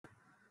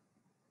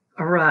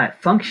All right,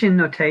 function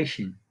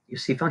notation. You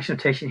see function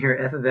notation here,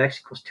 f of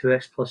x equals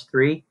 2x plus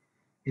 3,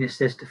 and it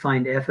says to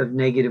find f of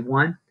negative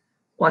 1.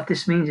 What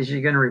this means is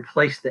you're going to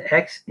replace the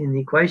x in the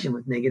equation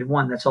with negative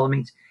 1. That's all it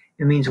means.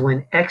 It means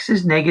when x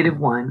is negative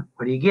 1,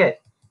 what do you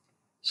get?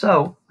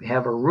 So we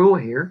have a rule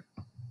here,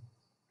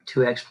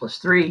 2x plus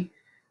 3.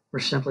 We're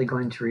simply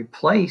going to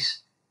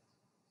replace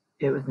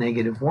it with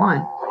negative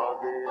 1.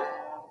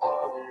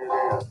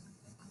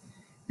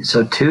 And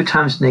so 2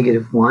 times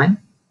negative 1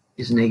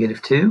 is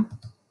negative 2.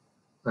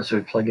 That's why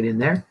we plug it in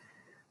there.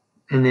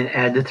 And then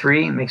add the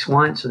 3, it makes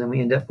 1. So then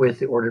we end up with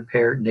the ordered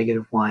pair,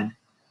 negative 1,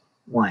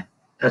 1.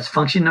 That's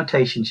function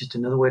notation, just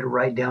another way to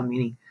write down,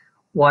 meaning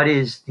what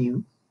is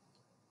the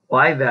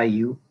y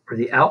value or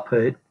the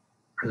output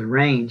or the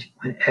range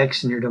when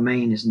x in your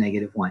domain is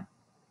negative 1.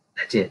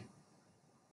 That's it.